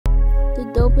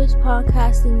the dopest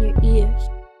podcast in your ears.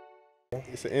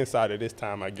 It's an insider this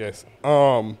time, I guess.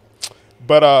 Yeah,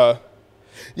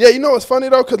 you know what's funny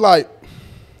though, cause like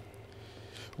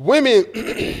women,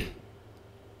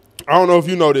 I don't know if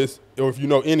you know this or if you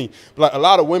know any, but like a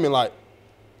lot of women like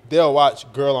they'll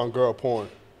watch girl on girl porn.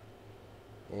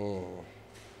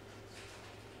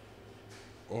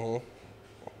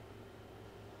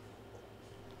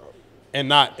 And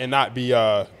not be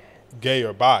gay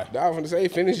or bi. I was gonna say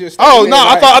finish your statement. Oh no,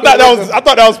 I thought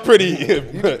that was pretty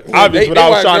obvious what I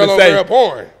was trying to say. Girl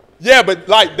porn. Yeah, but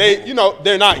like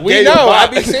they're not We gay know. or bi. I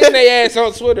be seeing their ass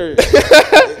on Twitter.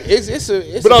 It's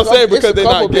But I'm saying because they're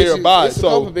not gay or bi. It's a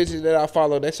couple bitches that I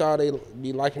follow. That's all they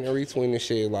be liking and retweeting and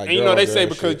shit. Like, and you know they say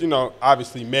because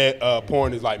obviously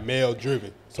porn is like male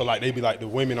driven, so like they be like the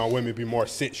women on women be more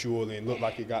sensual and look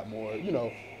like it got more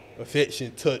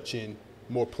affection, touch, and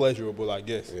more pleasurable, I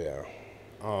guess. Yeah.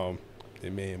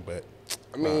 Than men, but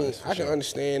I mean, I can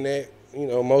understand that.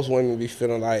 Most women be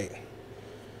feeling like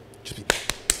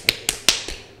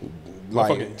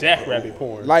fucking jackrabbit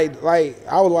porn. Like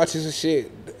I was watching some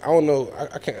shit. I don't know.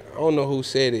 I don't know who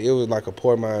said it. It was like a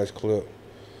Poor Minds clip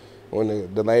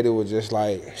when the lady was just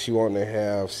like she wanted to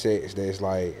have sex that's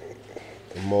like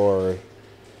more.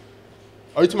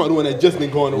 Are you talking about the one that just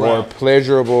been going around? More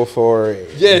pleasurable for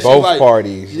both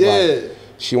parties. Yeah. Like,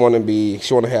 she want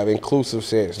to have inclusive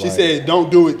sex. She said, "Don't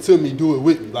do it to me, do it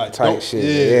with me." Like type shit.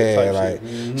 Yeah, like. Shit.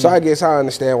 Mm-hmm. So I guess I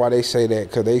understand why they say that,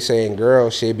 because they saying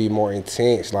girls should be more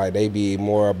intense, like they be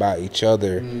more about each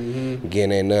other, getting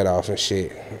their nut off and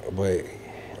shit. But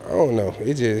I don't know.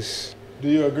 It just. Do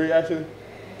you agree, actually?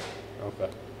 Okay.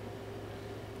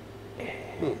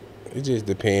 It just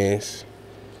depends.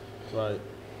 Right.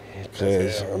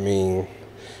 Because I mean,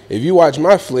 if you watch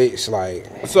my flicks, like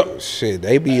shit,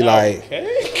 they be like,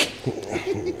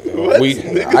 we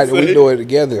do it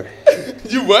together.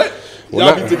 You what?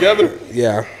 Y'all be together?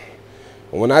 Yeah.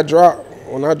 When I drop,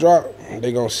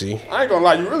 they gonna see. I ain't gonna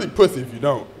lie, you really pussy if you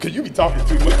don't, cause you be talking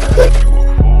too much.